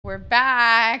We're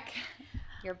back.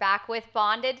 You're back with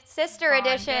Bonded Sister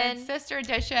Edition. Sister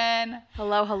Edition.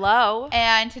 Hello, hello.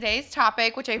 And today's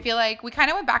topic, which I feel like we kind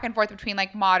of went back and forth between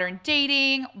like modern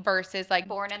dating versus like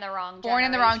Born in the wrong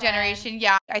generation.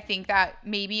 Yeah, I think that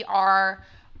maybe our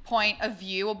point of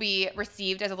view will be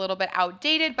received as a little bit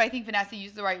outdated, but I think Vanessa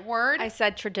used the right word. I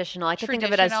said traditional. I can think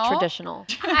of it as traditional.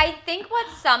 I think what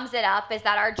sums it up is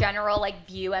that our general like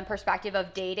view and perspective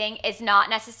of dating is not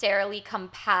necessarily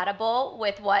compatible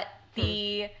with what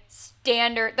the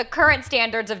current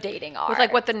standards of dating are. With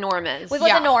like what the norm is. With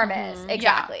what the norm is,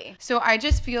 exactly. Yeah. So I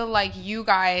just feel like you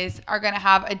guys are going to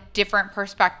have a different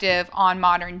perspective on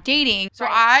modern dating. So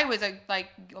I was a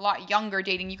lot younger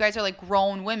dating. You guys are like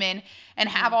grown women and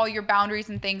have all your boundaries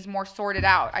and things more sorted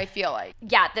out, I feel like.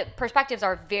 Yeah, the perspectives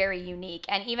are very unique.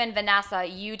 And even Vanessa,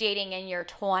 you dating in your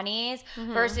 20s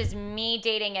versus me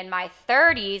dating in my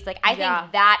 30s, like I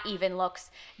think that even looks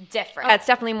different. Yeah, it's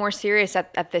definitely more serious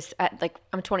at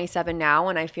I'm 27 now,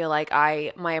 and I feel like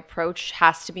my approach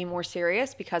has to be more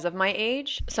serious because of my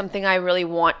age. Something I really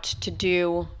want to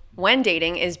do when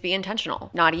dating is be intentional.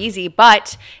 Not easy,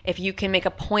 but if you can make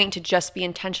a point to just be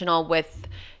intentional with,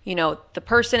 you know, the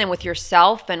person and with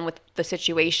yourself and with the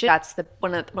situation, that's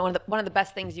one of the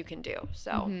best things you can do.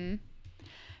 So,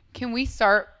 Can we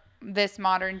start this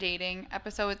modern dating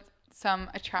episode with some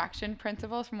attraction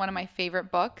principles from one of my favorite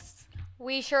books?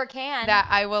 We sure can. That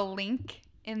I will link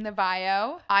in the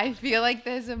bio. I feel like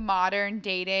this modern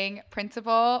dating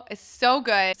principle is so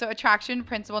good. So attraction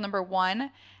principle number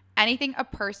 1, anything a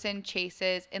person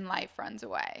chases in life runs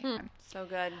away. So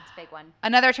good. It's a big one.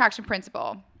 Another attraction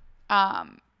principle,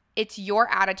 it's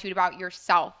your attitude about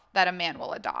yourself that a man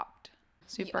will adopt.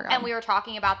 Super good. And we were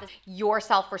talking about this, your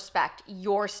self-respect,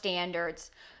 your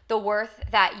standards, the worth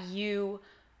that you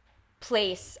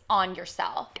place on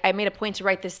yourself. I made a point to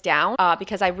write this down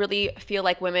because I really feel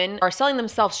like women are selling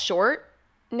themselves short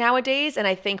nowadays. And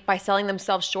I think by selling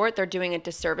themselves short, they're doing a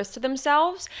disservice to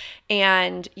themselves.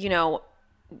 And, you know,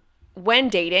 when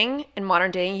dating, in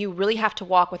modern dating, you really have to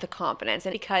walk with a confidence,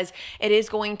 and because it is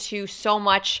going to so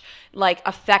much like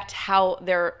affect how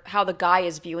the guy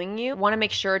is viewing you. Want to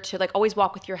make sure to like always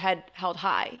walk with your head held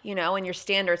high, you know, and your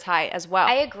standards high as well.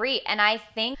 I agree, and I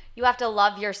think you have to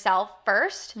love yourself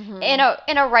first in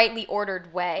a rightly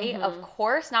ordered way. Of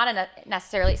course, not in a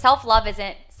necessarily self-love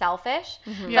isn't selfish,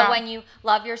 but when you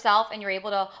love yourself and you're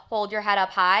able to hold your head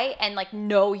up high and like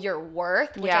know your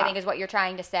worth, which I think is what you're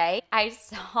trying to say. I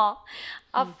saw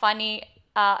a funny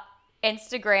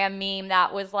Instagram meme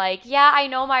that was like, yeah, I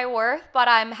know my worth, but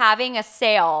I'm having a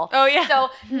sale. Oh yeah. So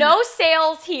no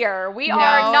sales here. We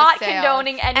are not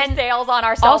condoning any sales on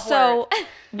our self-worth. Also,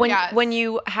 when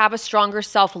you have a stronger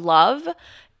self-love,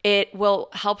 it will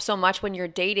help so much when you're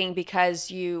dating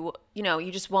because you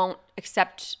just won't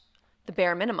accept the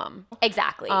bare minimum.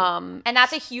 Exactly. And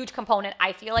that's a huge component,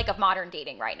 I feel like, of modern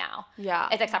dating right now. Yeah.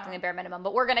 Is accepting the bare minimum.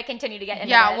 But we're going to continue to get into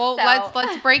this. Yeah, well,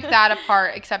 let's break that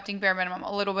apart, accepting bare minimum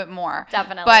a little bit more.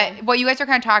 Definitely. But what you guys are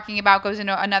kind of talking about goes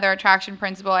into another attraction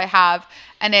principle I have,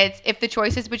 and it's if the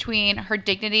choice is between her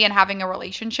dignity and having a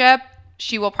relationship,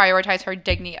 she will prioritize her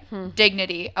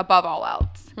dignity above all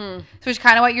else. So it's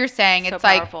kind of what you're saying. So it's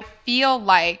powerful. like, I feel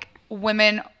like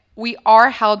women, we are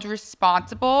held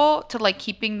responsible to like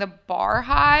keeping the bar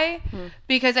high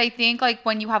because I think like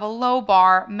when you have a low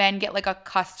bar, men get like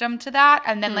accustomed to that,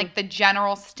 and then like the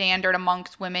general standard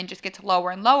amongst women just gets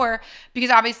lower and lower because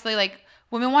obviously like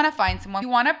women want to find someone, you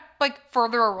want to like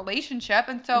further a relationship,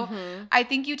 and so I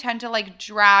think you tend to like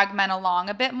drag men along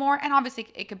a bit more, and obviously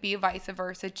it could be vice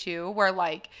versa too, where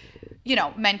like, you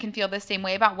know, men can feel the same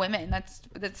way about women.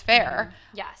 That's fair.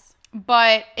 Yes.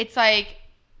 But it's like,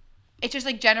 it's just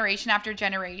like generation after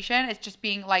generation, it's just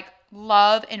being like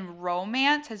love and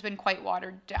romance has been quite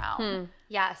watered down.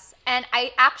 Yes. And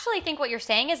I actually think what you're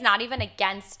saying is not even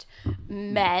against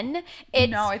men.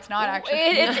 No, it's not actually.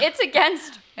 It's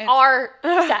against our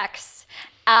sex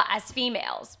as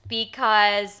females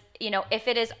because, you know, if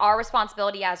it is our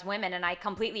responsibility as women, and I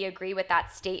completely agree with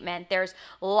that statement, there's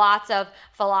lots of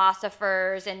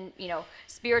philosophers and, you know,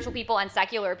 spiritual people and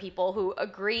secular people who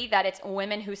agree that it's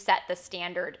women who set the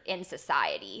standard in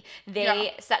society.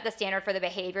 They set the standard for the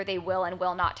behavior they will and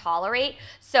will not tolerate.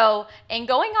 So in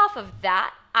going off of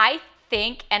that, I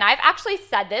think, and I've actually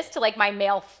said this to like my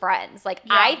male friends, like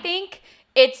I think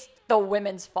it's the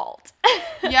women's fault.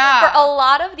 Yeah. For a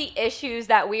lot of the issues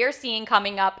that we are seeing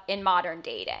coming up in modern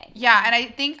dating. Yeah, and I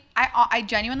think I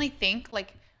genuinely think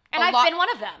like, and I've been one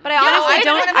of them. But I honestly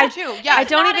don't. I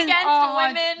don't not even against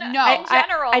women in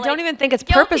general. I don't even think it's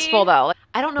purposeful though.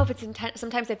 I don't know if it's intent.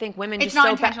 Sometimes I think women it's just not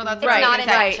so intentional. That's it's not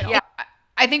intentional. Yeah.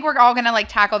 I think we're all gonna like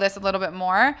tackle this a little bit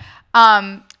more.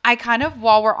 I kind of,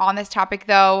 while we're on this topic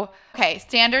though, okay,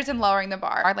 standards and lowering the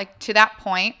bar, like to that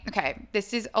point, okay,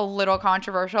 this is a little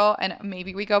controversial and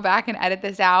maybe we go back and edit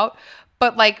this out.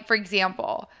 But like, for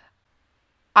example,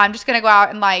 I'm just gonna go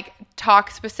out and like talk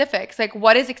specifics, like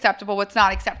what is acceptable, what's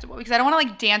not acceptable, because I don't want to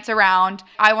like dance around.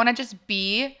 I want to just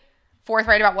be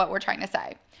forthright about what we're trying to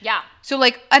say. Yeah. So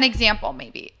like an example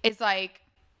maybe is like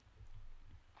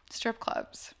strip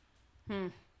clubs.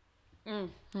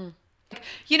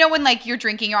 You know, when like you're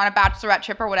drinking, you're on a bachelorette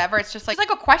trip or whatever, it's just like, it's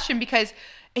like a question because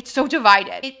it's so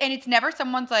divided. And it's never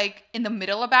someone's like in the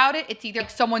middle about it. It's either like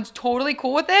someone's totally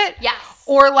cool with it. Yes.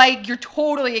 Or like you're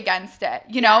totally against it,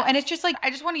 you know? Yes. And it's just like, I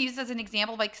just want to use this as an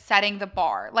example of like setting the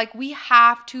bar. Like we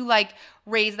have to like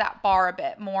raise that bar a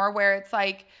bit more where it's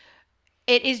like,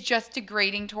 it is just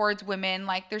degrading towards women.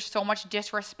 Like there's so much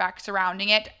disrespect surrounding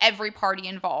it, every party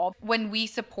involved. When we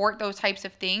support those types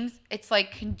of things, it's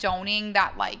like condoning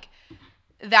that like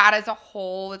that as a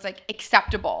whole is like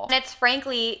acceptable. And it's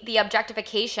frankly the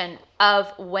objectification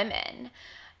of women.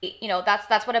 You know,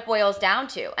 that's what it boils down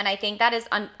to. And I think that is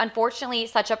unfortunately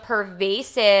such a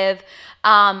pervasive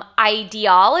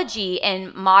ideology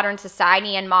in modern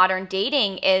society and modern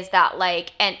dating, is that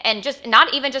like, and just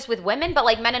not even just with women, but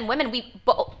like men and women, we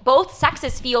both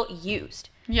sexes feel used.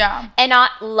 Yeah. And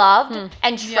not loved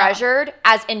and treasured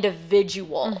as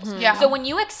individuals. Yeah. So when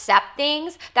you accept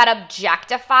things that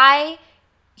objectify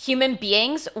human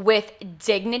beings with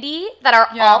dignity, that are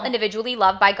all individually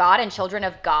loved by God and children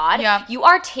of God, you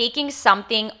are taking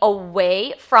something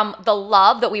away from the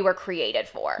love that we were created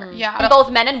for. Yeah. And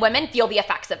both men and women feel the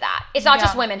effects of that. It's not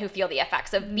just women who feel the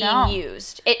effects of being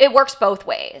used. It works both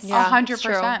ways. Yeah,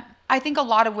 100%. I think a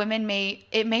lot of women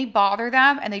may bother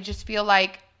them and they just feel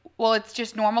like, well, it's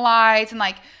just normalized and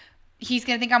like he's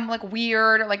gonna think I'm like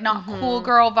weird or like not cool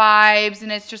girl vibes,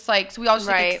 and it's just like, so we all just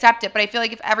like accept it. But I feel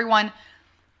like if everyone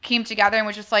came together and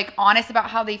was just like honest about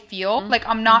how they feel, like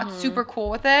I'm not super cool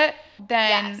with it,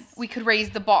 then we could raise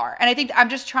the bar. And I think I'm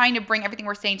just trying to bring everything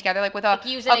we're saying together, like with a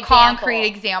concrete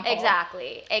example.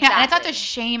 Exactly. Yeah, and it's not to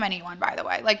shame anyone, by the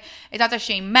way. Like, it's not to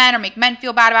shame men or make men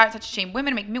feel bad about it. It's not to shame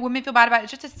women or make women feel bad about it.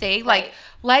 It's just to say, like,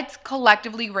 let's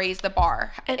collectively raise the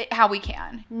bar how we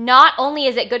can. Not only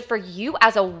is it good for you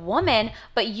as a woman,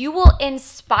 but you will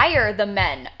inspire the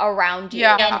men around you.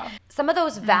 Yeah. And some of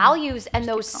those values and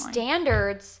those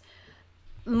standards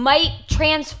might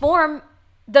transform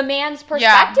the man's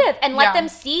perspective and let them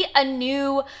see a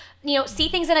new, see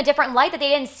things in a different light that they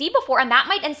didn't see before, and that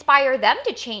might inspire them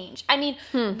to change. I mean,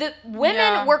 the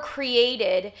women were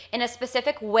created in a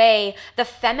specific way, the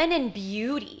feminine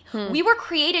beauty. We were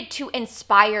created to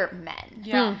inspire men.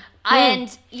 Yeah. And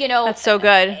that's so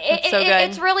good. That's so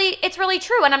good. It's really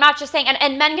true. And I'm not just saying,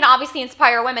 and men can obviously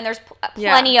inspire women. There's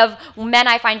plenty of men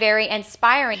I find very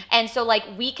inspiring. And so like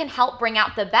we can help bring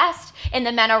out the best in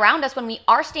the men around us when we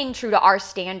are staying true to our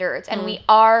standards and we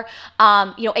are,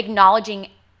 acknowledging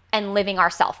and living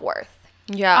our self-worth.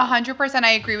 Yeah. 100%.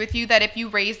 I agree with you that if you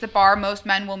raise the bar, most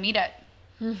men will meet it.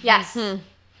 Yes.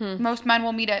 Most men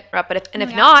will meet it. But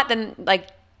if not, then like,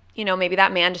 maybe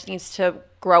that man just needs to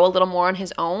grow a little more on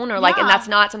his own, or like, and that's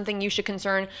not something you should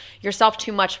concern yourself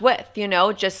too much with,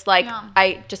 just like,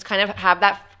 I just kind of have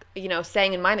that,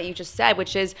 saying in mind that you just said,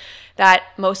 which is that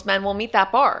most men will meet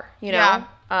that bar,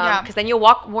 because then you'll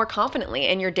walk more confidently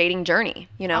in your dating journey,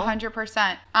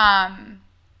 100%.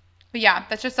 But yeah,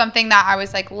 that's just something that I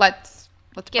was like, let's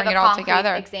give bring it all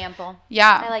together. Example.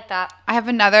 Yeah. I like that. I have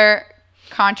another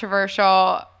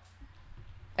controversial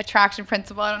attraction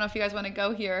principle. I don't know if you guys want to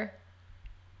go here.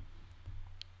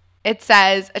 It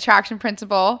says attraction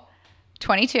principle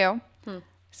 22.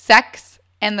 Sex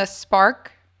and the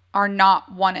spark are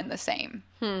not one and the same.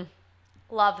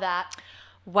 Love that.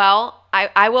 Well,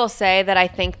 I will say that I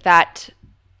think that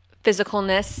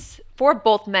physicalness for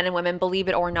both men and women, believe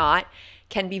it or not,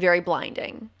 can be very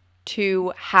blinding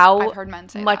to how I've heard men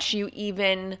say much that. You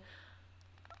even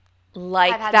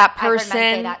like that person, I've heard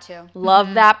men say that too.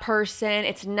 Love that person.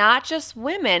 It's not just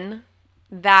women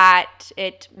that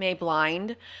it may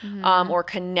blind or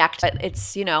connect, but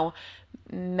it's,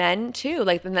 men too.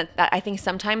 Like that I think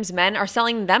sometimes men are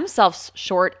selling themselves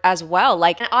short as well.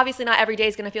 Like, obviously not every day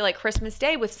is going to feel like Christmas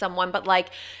Day with someone, but like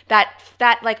that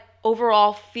like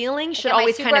overall feeling should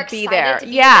always kind of be there.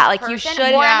 Like you should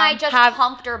or am I just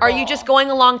comfortable? Are you just going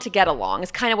along to get along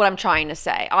is kind of what I'm trying to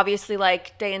say. Obviously,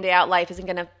 like day in, day out life isn't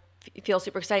going to feel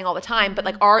super exciting all the time, but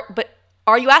like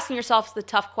are you asking yourself the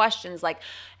tough questions like,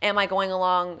 am I going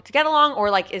along to get along, or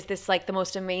like is this like the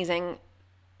most amazing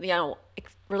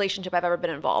relationship I've ever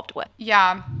been involved with.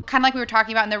 Yeah. Kind of like we were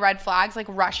talking about in the red flags, like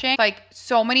rushing. Like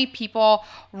so many people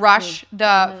rush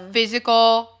the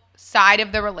physical side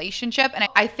of the relationship. And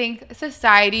I think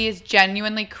society is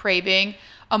genuinely craving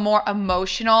a more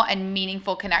emotional and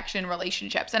meaningful connection in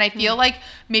relationships. And I feel like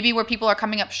maybe where people are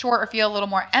coming up short or feel a little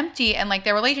more empty and like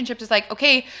their relationships is like,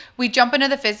 okay, we jump into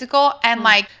the physical and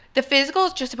like the physical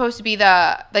is just supposed to be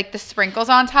the sprinkles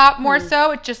on top more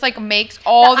so. It just like makes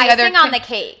all the other icing on the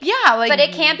cake. Yeah, like, but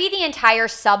it can't be the entire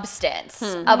substance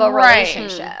of a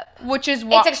relationship. Which is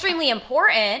what it's extremely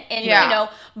important, and you know,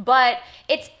 but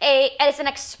it's an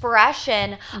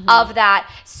expression of that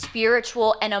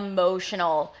spiritual and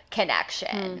emotional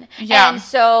connection. And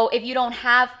so if you don't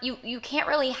have you can't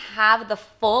really have the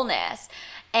fullness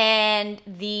and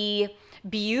the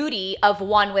beauty of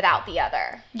one without the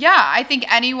other. Yeah, I think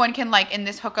anyone can, like, in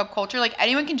this hookup culture, like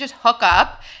anyone can just hook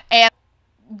up and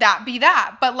that be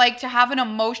that. But like to have an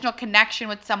emotional connection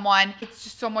with someone, it's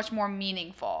just so much more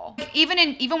meaningful.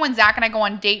 Even when Zach and I go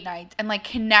on date nights and like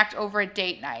connect over a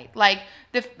date night, like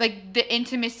the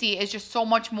intimacy is just so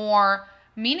much more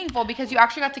meaningful because you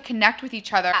actually got to connect with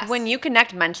each other. When you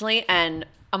connect mentally and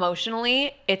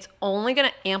emotionally, it's only going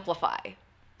to amplify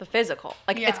the physical.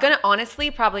 Like it's going to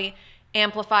honestly probably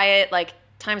amplify it like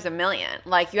times a million.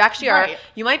 Like you actually are,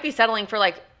 you might be settling for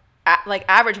like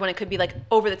average when it could be like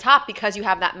over the top because you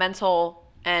have that mental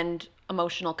and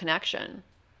emotional connection.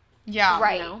 Yeah.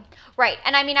 Right. You know? Right.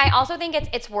 And I mean, I also think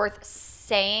it's worth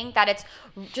saying that it's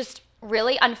just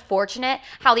really unfortunate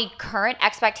how the current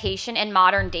expectation in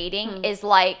modern dating is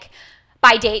like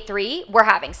by date 3, we're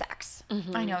having sex.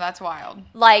 I know, that's wild.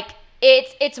 Like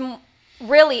it's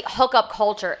really hookup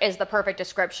culture is the perfect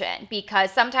description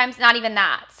because sometimes not even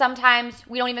that. Sometimes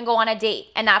we don't even go on a date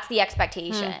and that's the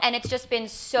expectation. And it's just been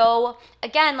so,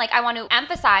 again, like I want to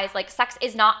emphasize like sex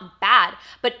is not bad,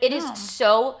 but it is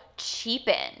so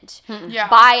cheapened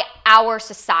by our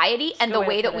society and the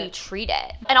way that we treat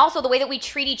it. And also the way that we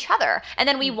treat each other. And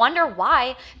then we wonder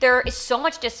why there is so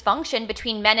much dysfunction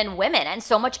between men and women and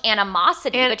so much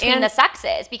animosity between the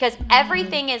sexes because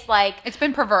everything is like... It's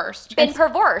been perversed.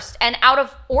 Perversed and out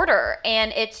of order.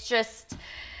 And it's just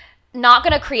not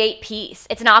going to create peace.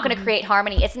 It's not going to create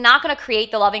harmony. It's not going to create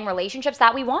the loving relationships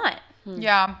that we want.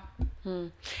 Yeah.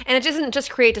 And it doesn't just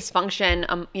create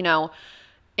dysfunction, you know,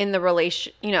 in the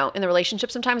relationship.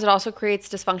 Sometimes it also creates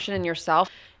dysfunction in yourself,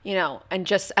 you know, and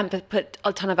just put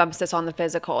a ton of emphasis on the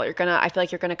physical. I feel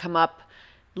like you're gonna come up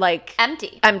like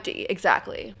empty,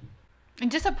 exactly, and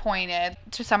disappointed.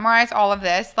 To summarize all of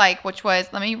this, like, which was,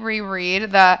 let me reread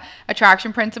the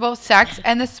attraction principle: sex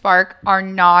and the spark are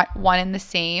not one and the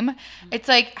same. It's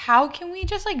like, how can we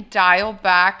just like dial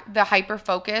back the hyper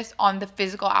focus on the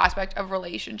physical aspect of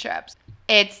relationships?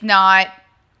 It's not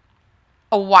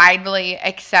a widely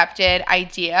accepted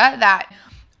idea that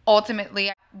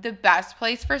ultimately the best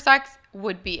place for sex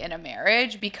would be in a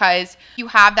marriage because you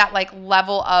have that like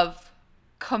level of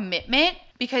commitment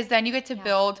because then you get to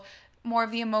build more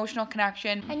of the emotional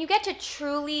connection. And you get to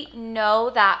truly know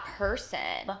that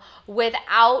person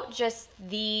without just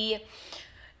the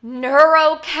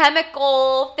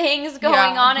neurochemical things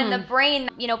going on in the brain.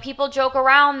 You know, people joke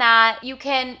around that you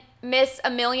can miss a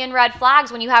million red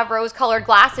flags when you have rose-colored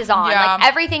glasses on. Like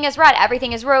everything is red,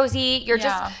 everything is rosy. You're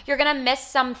gonna miss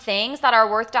some things that are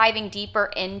worth diving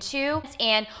deeper into.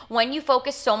 And when you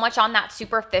focus so much on that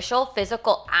superficial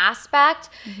physical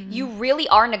aspect, you really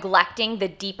are neglecting the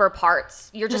deeper parts.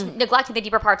 You're just neglecting the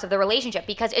deeper parts of the relationship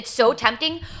because it's so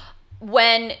tempting.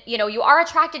 When, you know, you are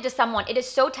attracted to someone, it is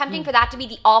so tempting for that to be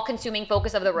the all-consuming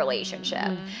focus of the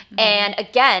relationship. And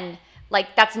again,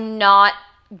 like that's not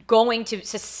going to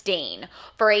sustain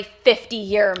for a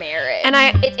 50-year marriage.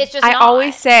 And it's just I not.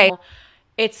 always say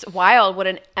it's wild what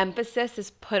an emphasis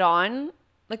is put on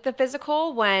like the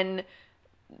physical when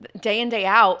day in day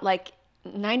out like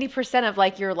 90% of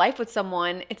like your life with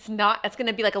someone, it's going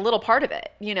to be like a little part of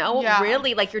it, you know?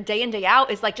 Really, like your day in day out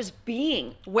is like just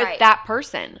being with that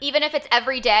person. Even if it's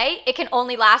every day, it can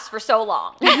only last for so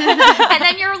long. And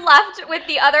then you're left with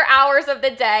the other hours of the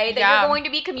day that you're going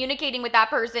to be communicating with that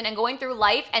person and going through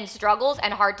life and struggles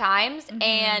and hard times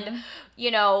and, you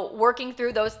know, working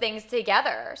through those things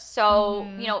together. So,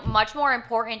 you know, much more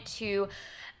important to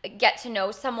get to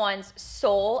know someone's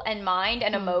soul and mind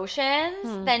and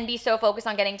emotions than be so focused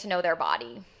on getting to know their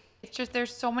body. It's just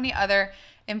there's so many other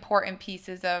important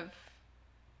pieces of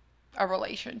a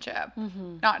relationship.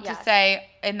 Not to say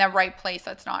in the right place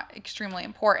that's not extremely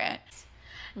important.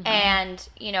 And,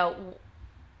 you know,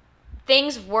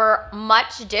 things were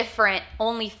much different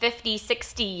only 50,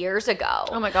 60 years ago.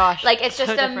 Oh my gosh. Like, it's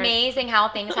just amazing how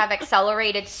things have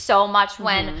accelerated so much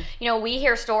when, you know, we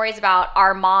hear stories about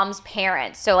our mom's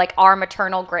parents, so like our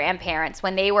maternal grandparents,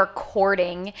 when they were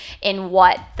courting in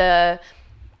the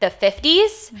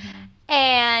 50s.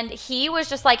 And he was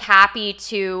just like happy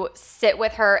to sit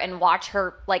with her and watch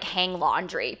her like hang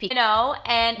laundry, you know?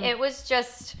 And it was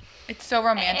just... It's so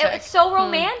romantic. It's so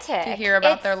romantic. To hear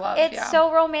about their love. It's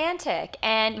so romantic.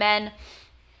 And men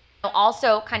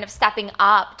also kind of stepping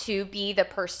up to be the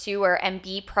pursuer and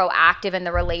be proactive in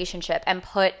the relationship and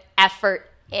put effort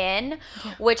in,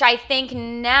 which I think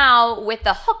now with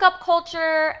the hookup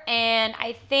culture, and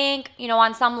I think, you know,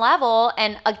 on some level,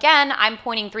 and again, I'm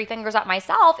pointing three fingers at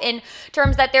myself in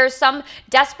terms that there's some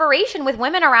desperation with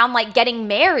women around like getting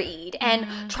married and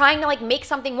trying to like make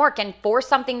something work and force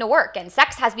something to work, and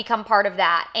sex has become part of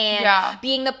that, and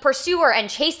being the pursuer and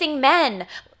chasing men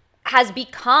has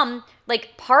become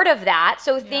like part of that.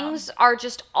 So things are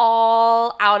just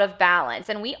all out of balance.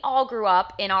 And we all grew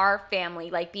up in our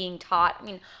family like being taught. I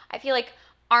mean, I feel like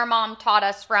our mom taught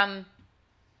us from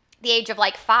the age of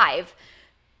like 5,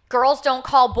 girls don't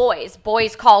call boys,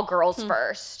 boys call girls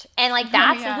first. And like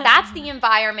that's the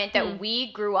environment that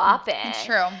we grew up in. It's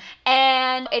true.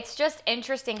 And it's just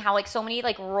interesting how like so many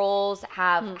like roles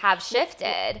have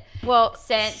shifted. Well,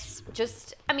 since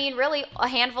just, I mean, really a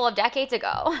handful of decades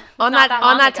ago. On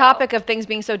that topic of things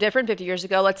being so different 50 years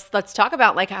ago, let's talk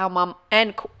about like how mom,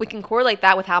 and we can correlate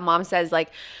that with how mom says like,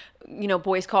 you know,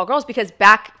 boys call girls, because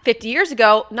back 50 years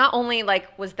ago, not only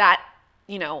like was that,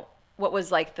 you know, what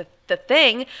was like the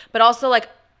thing, but also like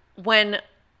when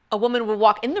a woman would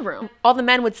walk in the room, all the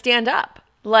men would stand up.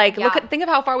 Like think of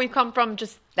how far we've come from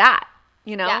just that.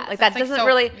 You know, like that doesn't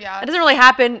really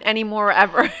happen anymore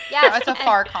ever. Yeah, it's a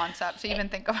far concept to even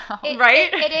think about. Right?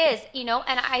 It is, you know,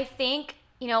 and I think,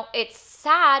 you know, it's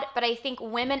sad, but I think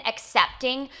women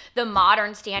accepting the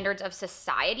modern standards of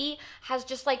society has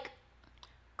just like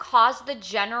caused the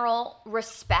general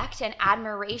respect and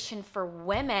admiration for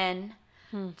women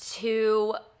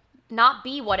to not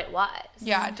be what it was.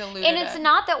 Yeah, diluted. And it's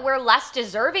not that we're less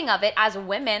deserving of it as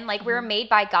women. Like, we were made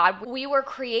by God. We were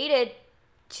created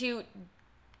to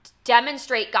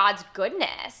demonstrate God's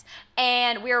goodness,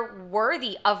 and we're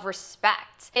worthy of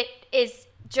respect. It is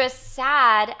just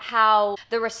sad how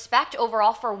the respect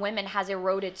overall for women has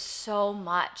eroded so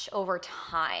much over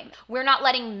time. We're not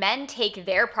letting men take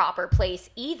their proper place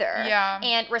either. Yeah.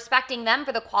 And respecting them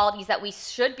for the qualities that we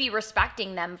should be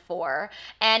respecting them for.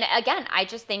 And again, I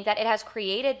just think that it has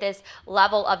created this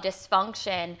level of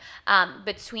dysfunction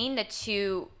between the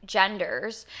two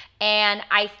genders. And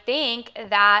I think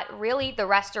that really the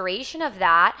restoration of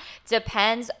that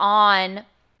depends on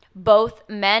both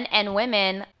men and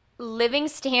women living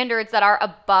standards that are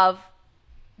above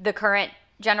the current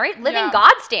generation, living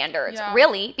God's standards,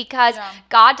 really, because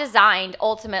God designed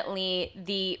ultimately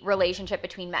the relationship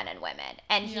between men and women,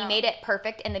 and he made it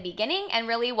perfect in the beginning, and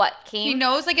really what came... He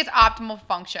knows like its optimal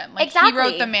function. Like he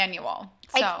wrote the manual.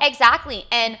 So. Exactly.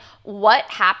 And what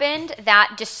happened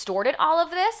that distorted all of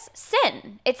this?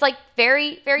 Sin. It's like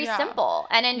very, very simple.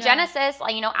 And in Genesis,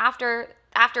 like, you know, after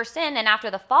sin and after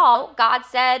the fall, God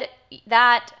said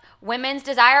that women's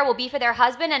desire will be for their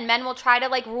husband, and men will try to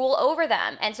like rule over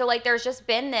them. And so like there's just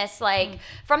been this like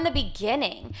from the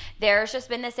beginning, there's just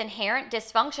been this inherent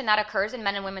dysfunction that occurs in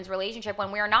men and women's relationship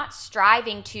when we are not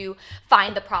striving to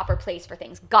find the proper place for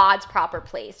things, God's proper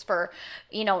place for,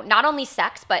 you know, not only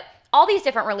sex, but all these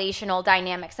different relational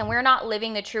dynamics. And we're not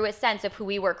living the truest sense of who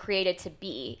we were created to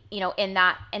be, you know, in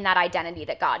that identity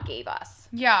that God gave us.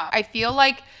 Yeah. I feel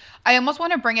like I almost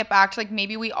want to bring it back to like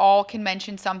maybe we all can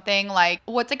mention something like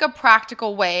what's like a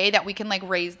practical way that we can like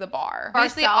raise the bar.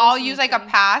 Obviously, I'll use like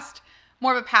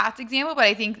more of a past example, but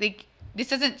I think like this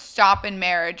doesn't stop in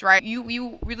marriage, right?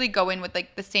 You really go in with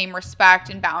like the same respect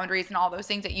and boundaries and all those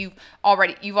things that you've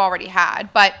already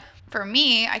had. But for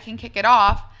me, I can kick it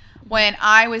off. When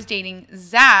I was dating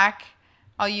Zach,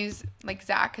 I'll use like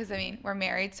Zach because I mean we're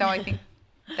married, so I think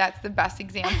that's the best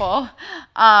example.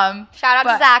 Shout out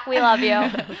to Zach. We love you.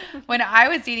 When I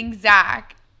was dating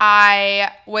Zach,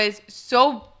 I was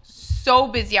so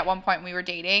busy at one point when we were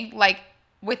dating. Like,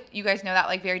 with, you guys know that,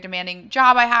 like, very demanding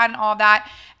job I had and all that.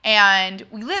 And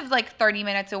we lived, like, 30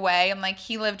 minutes away. And, like,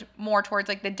 he lived more towards,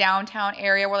 like, the downtown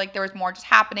area where, like, there was more just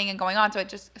happening and going on. So it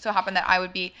just so happened that I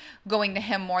would be going to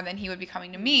him more than he would be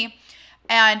coming to me.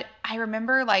 And I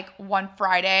remember, like, one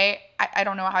Friday, I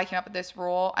don't know how I came up with this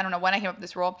rule. I don't know when I came up with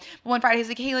this rule. But one Friday, he's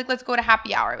like, hey, like, let's go to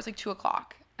happy hour. It was, like, 2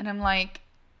 o'clock. And I'm like,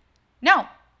 no,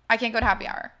 I can't go to happy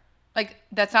hour. Like,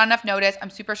 that's not enough notice.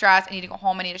 I'm super stressed. I need to go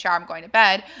home. I need a shower. I'm going to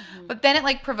bed. Mm-hmm. But then it,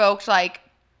 like, provoked, like,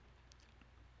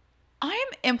 I'm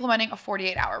implementing a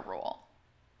 48-hour rule.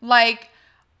 Like,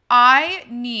 I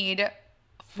need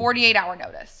 48-hour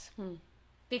notice.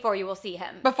 Before you will see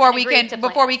him. Before we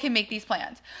can make these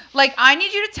plans. Like, I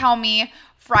need you to tell me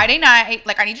Friday night,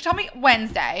 like I need you to tell me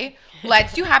Wednesday,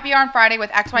 let's do happy hour on Friday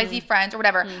with XYZ friends or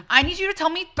whatever. I need you to tell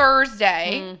me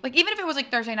Thursday, like even if it was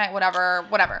like Thursday night,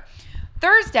 whatever.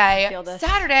 Thursday,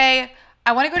 Saturday,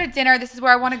 I want to go to dinner. This is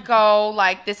where I want to go.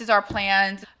 Like, this is our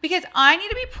plans. Because I need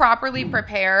to be properly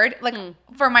prepared, like,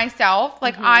 for myself.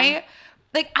 Like, I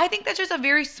think that's just a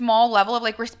very small level of,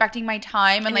 like, respecting my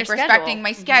time and like, respecting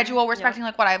my schedule, respecting,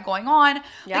 like, what I have going on.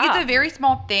 Like, it's a very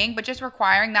small thing, but just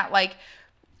requiring that, like,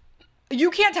 you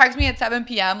can't text me at 7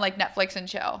 p.m. like Netflix and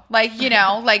chill, like, you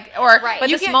know, like, or but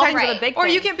you can't text are the big or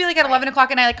things. you can't be like at 11 o'clock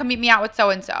at night, like, come meet me out with so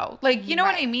and so, like, you know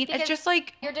what I mean? Because it's just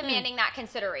like you're demanding that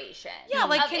consideration. Yeah,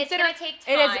 like it's gonna take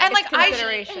time. It is, and like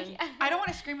consideration. I don't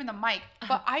want to scream in the mic,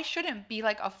 but I shouldn't be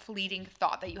like a fleeting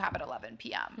thought that you have at 11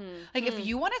 p.m. Like, if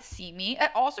you want to see me,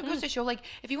 it also goes to show, like,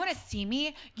 if you want to see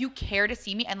me, you care to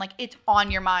see me, and like it's on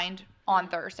your mind on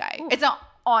Thursday. It's not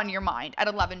on your mind at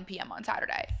 11 p.m. on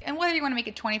Saturday. And whether you want to make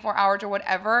it 24 hours or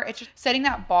whatever, it's just setting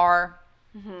that bar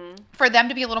for them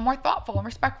to be a little more thoughtful and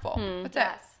respectful. That's it.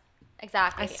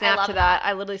 Exactly. I snapped to that.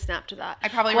 I literally snapped to that. I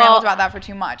probably rambled about that for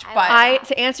too much. But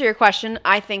to answer your question,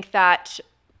 I think that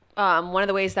one of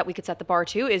the ways that we could set the bar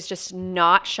too is just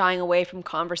not shying away from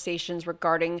conversations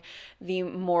regarding the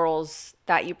morals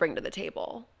that you bring to the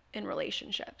table in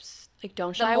relationships. Like,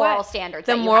 don't shy away. The moral standards.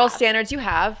 The moral standards you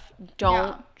have.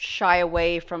 Don't shy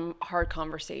away from hard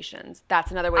conversations.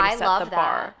 That's another way to set the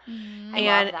bar.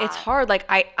 And it's hard. Like,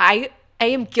 I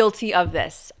am guilty of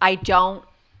this. I don't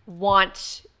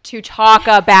want to talk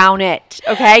about it.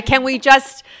 Okay? Can we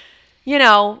just, you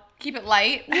know, keep it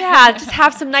light? Yeah, just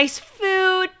have some nice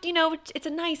food. You know, it's a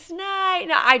nice night.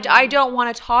 No, I don't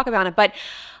want to talk about it, but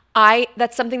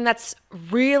that's something that's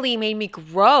really made me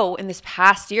grow in this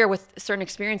past year with certain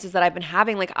experiences that I've been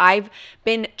having. Like, I've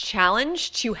been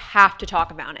challenged to have to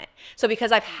talk about it. So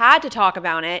because I've had to talk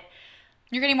about it,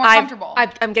 you're getting more comfortable.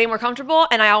 I'm getting more comfortable,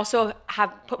 and I also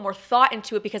have put more thought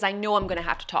into it because I know I'm going to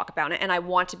have to talk about it, and I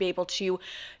want to be able to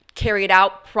carry it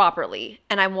out properly,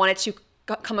 and I want it to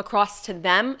come across to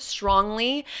them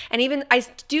strongly. And even I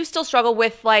do still struggle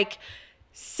with, like,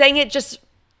 saying it just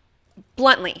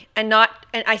bluntly and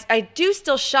I do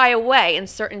still shy away in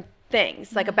certain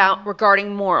things, like about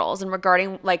regarding morals and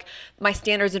regarding like my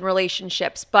standards in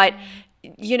relationships, but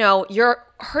you know, you're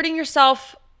hurting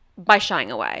yourself by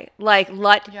shying away. Like,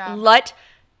 like,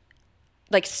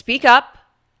 speak up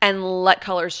and let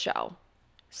colors show.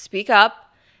 Speak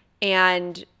up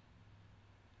and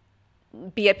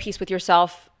be at peace with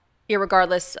yourself,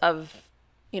 irregardless of,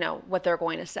 you know, what they're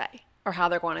going to say or how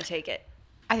they're going to take it.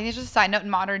 I think it's just a side note in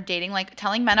modern dating, like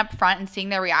telling men up front and seeing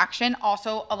their reaction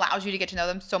also allows you to get to know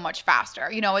them so much faster.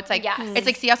 You know, it's like, it's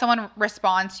like, see how someone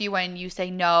responds to you when you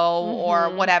say no or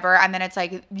whatever. And then it's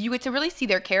like, you get to really see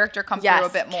their character come through a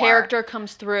bit more. Character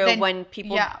comes through when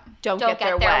people don't get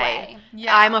their way.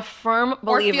 Yeah. I'm a firm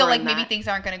believer or feel like in maybe that. things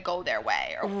aren't going to go their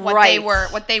way or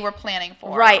what they were planning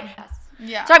for. Right. Yes.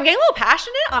 Yeah. So I'm getting a little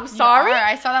passionate. I'm sorry.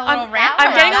 I saw that little rant.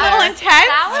 I'm getting a little intense.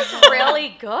 That was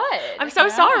really good. I'm so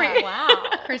sorry.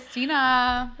 Wow.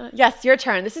 Christina. Yes, your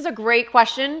turn. This is a great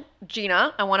question,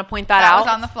 Gina. I want to point that out. That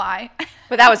was on the fly.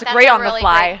 But that was great on the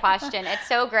fly. Great question. It's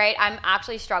so great. I'm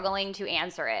actually struggling to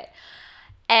answer it.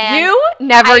 And you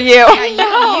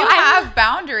have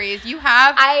boundaries. You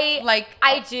have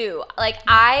I do. Like,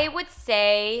 I would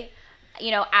say, you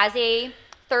know, as a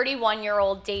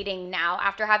 31-year-old dating now,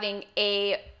 after having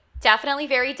a definitely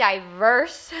very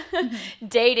diverse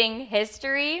dating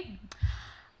history,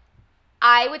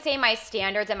 I would say my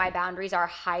standards and my boundaries are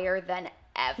higher than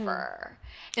ever.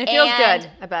 And it feels good,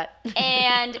 I bet.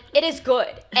 And it is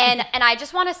good. And I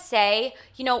just want to say,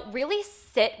 you know, really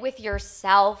sit with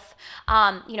yourself.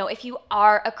 You know, if you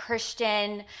are a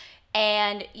Christian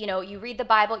and, you know, you read the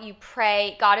Bible, you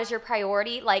pray, God is your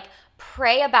priority, like,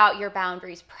 pray about your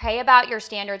boundaries, pray about your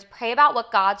standards, pray about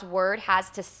what God's word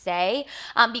has to say,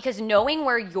 because knowing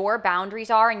where your boundaries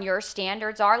are and your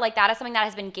standards are, like, that is something that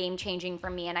has been game changing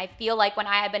for me. And I feel like when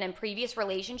I had been in previous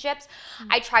relationships,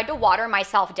 I tried to water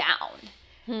myself down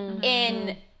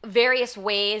in various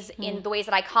ways, in the ways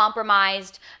that I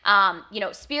compromised, you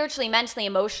know, spiritually, mentally,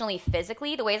 emotionally,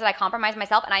 physically, the ways that I compromised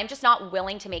myself. And I'm just not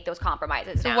willing to make those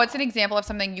compromises now. So what's an example of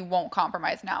something you won't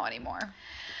compromise now anymore?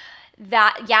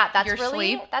 That's your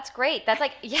really, sleep? that's great. That's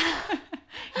like,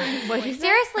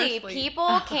 Seriously,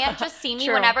 people can't just see me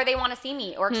whenever they want to see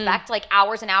me or expect like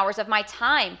hours and hours of my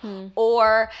time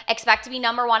or expect to be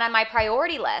number one on my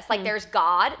priority list. Like there's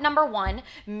God, number one,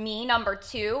 me, number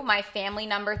two, my family,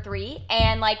 number three,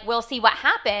 and like we'll see what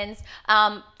happens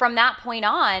from that point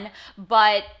on.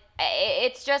 But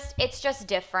it's just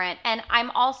different. And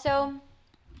I'm also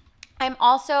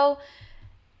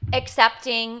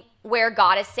accepting where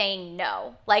God is saying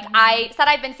no. Like I said,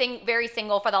 I've been very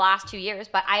single for the last 2 years,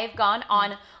 but I have gone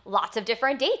on lots of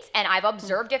different dates and I've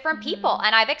observed different people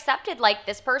and I've accepted like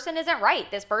this person isn't right.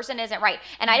 This person isn't right.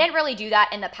 And I didn't really do that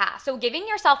in the past. So giving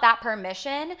yourself that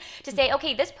permission to say,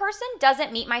 okay, this person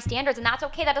doesn't meet my standards and that's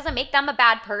okay. That doesn't make them a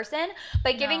bad person.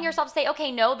 But giving yourself to say,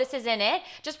 okay, no, this isn't it,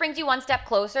 just brings you one step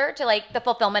closer to like the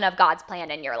fulfillment of God's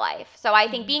plan in your life. So I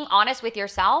think being honest with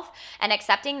yourself and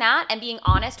accepting that and being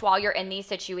honest while you're in these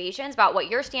situations about what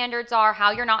your standards are,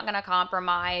 how you're not going to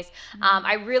compromise.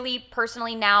 I really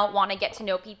personally now want to get to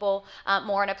know people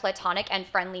more in a platonic and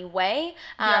friendly way,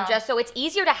 just so it's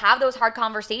easier to have those hard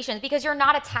conversations because you're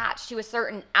not attached to a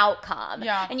certain outcome,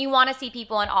 and you want to see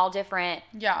people in all different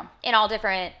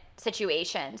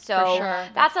situations. So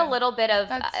that's a little bit of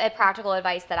a practical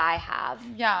advice that I have.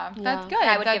 That's good.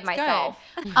 I would give myself.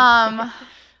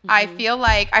 I feel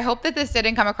like, I hope that this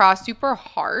didn't come across super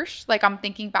harsh. Like I'm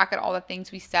thinking back at all the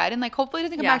things we said and like hopefully it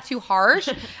doesn't come back too harsh.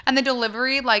 And the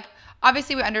delivery, like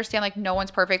obviously we understand like no one's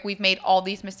perfect. We've made all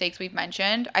these mistakes we've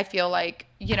mentioned. I feel like,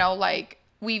 you know, like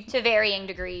we've to varying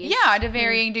degrees. Yeah, to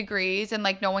varying degrees, and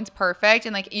like no one's perfect,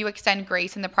 and like you extend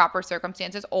grace in the proper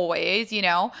circumstances always, you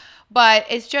know. But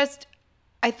it's just,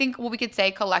 I think what we could say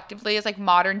collectively is like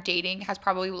modern dating has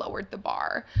probably lowered the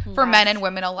bar for men and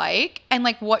women alike. And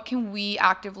like what can we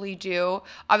actively do?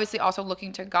 Obviously also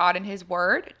looking to God and his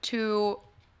word to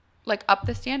like up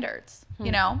the standards,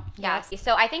 you know? Yes.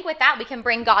 So I think with that we can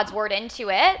bring God's word into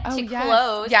it to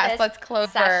close this let's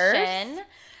close session. verse.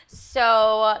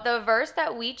 So the verse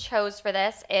that we chose for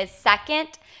this is 2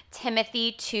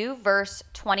 Timothy 2 verse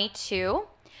 22.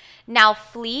 Now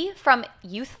flee from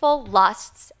youthful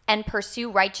lusts and pursue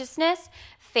righteousness,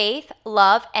 faith,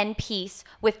 love, and peace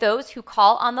with those who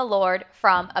call on the Lord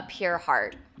from a pure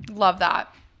heart. Love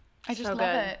that. I just love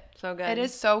it. So good. It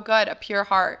is so good. A pure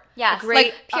heart. Yes.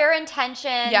 Like pure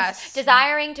intentions. Yes.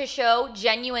 Desiring to show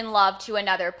genuine love to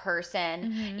another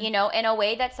person, you know, in a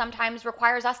way that sometimes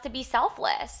requires us to be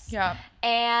selfless. Yeah.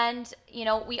 And, you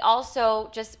know, we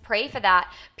also just pray for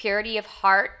that purity of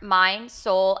heart, mind,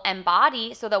 soul, and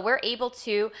body so that we're able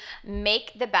to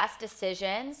make the best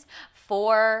decisions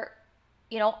for,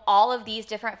 you know, all of these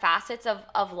different facets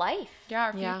of life. Yeah,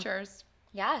 our futures.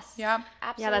 Yes. Yeah.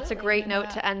 Absolutely. Yeah, that's a great note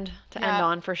to end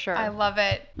on for sure. I love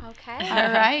it. Okay. All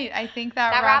right. I think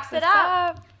that wraps it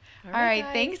up. All right.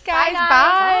 guys. Thanks, guys. Bye, guys.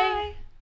 Bye.